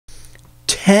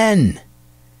10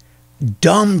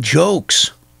 dumb jokes,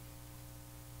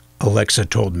 Alexa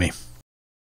told me.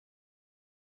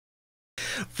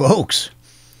 Folks,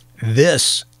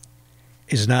 this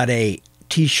is not a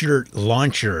t-shirt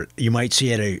launcher you might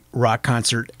see at a rock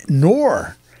concert,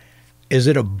 nor is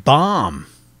it a bomb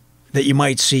that you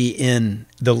might see in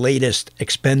the latest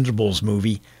Expendables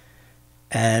movie.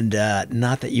 And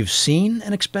not that you've seen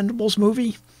an Expendables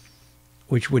movie,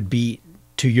 which would be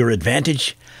to your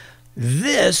advantage.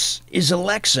 This is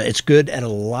Alexa. It's good at a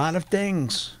lot of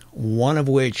things, one of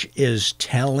which is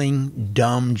telling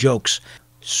dumb jokes.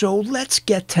 So let's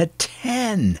get to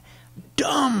 10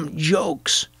 dumb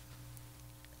jokes,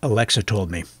 Alexa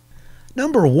told me.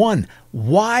 Number 1,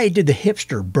 why did the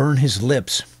hipster burn his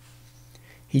lips?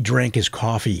 He drank his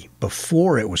coffee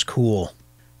before it was cool.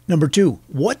 Number 2,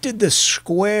 what did the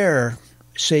square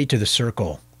say to the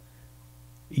circle?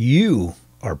 You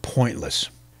are pointless.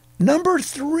 Number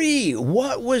 3,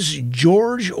 what was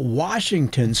George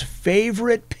Washington's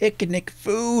favorite picnic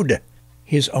food?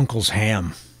 His uncle's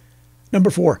ham. Number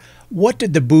 4, what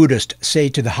did the Buddhist say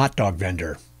to the hot dog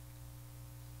vendor?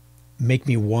 Make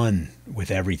me one with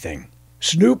everything.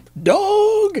 Snoop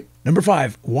Dogg! Number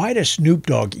 5, why does Snoop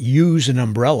Dogg use an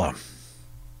umbrella?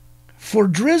 For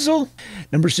drizzle.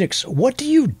 Number 6, what do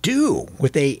you do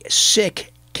with a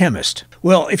sick chemist?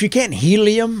 Well, if you can't heal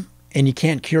him and you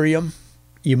can't cure him,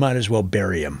 you might as well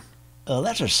bury him.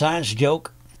 That's a science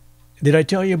joke. Did I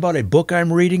tell you about a book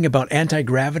I'm reading about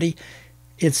anti-gravity?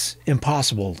 It's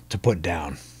impossible to put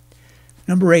down.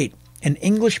 Number 8, an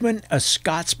Englishman, a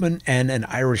Scotsman, and an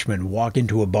Irishman walk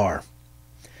into a bar.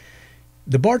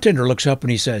 The bartender looks up and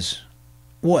he says,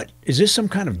 "What, is this some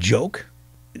kind of joke?"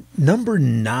 Number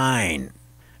 9,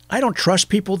 I don't trust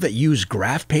people that use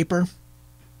graph paper.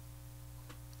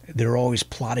 They're always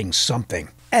plotting something.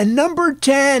 And number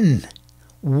 10,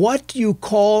 what do you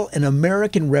call an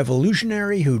American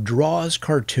revolutionary who draws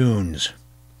cartoons?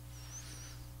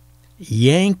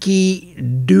 Yankee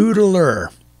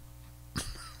Doodler.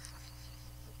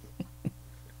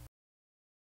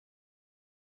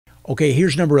 Okay,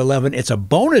 here's number 11. It's a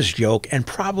bonus joke and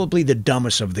probably the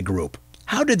dumbest of the group.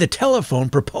 How did the telephone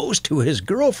propose to his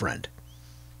girlfriend?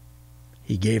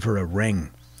 He gave her a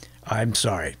ring. I'm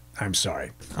sorry.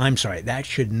 That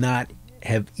should not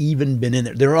have even been in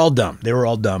there. They're all dumb. They were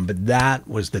all dumb, but that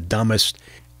was the dumbest.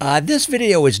 This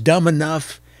video is dumb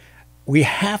enough. We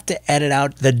have to edit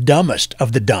out the dumbest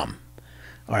of the dumb.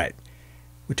 All right.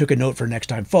 We took a note for next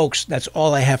time. Folks, that's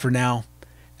all I have for now.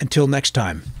 Until next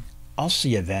time, I'll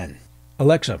see you then.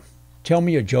 Alexa, tell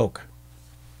me a joke.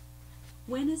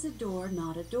 When is a door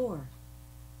not a door?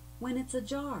 When it's a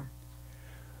jar.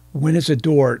 When is a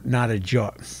door not a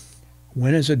jar?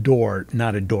 When is a door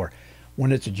not a door?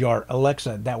 When it's a jar.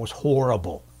 Alexa, that was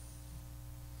horrible.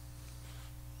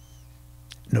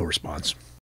 No response.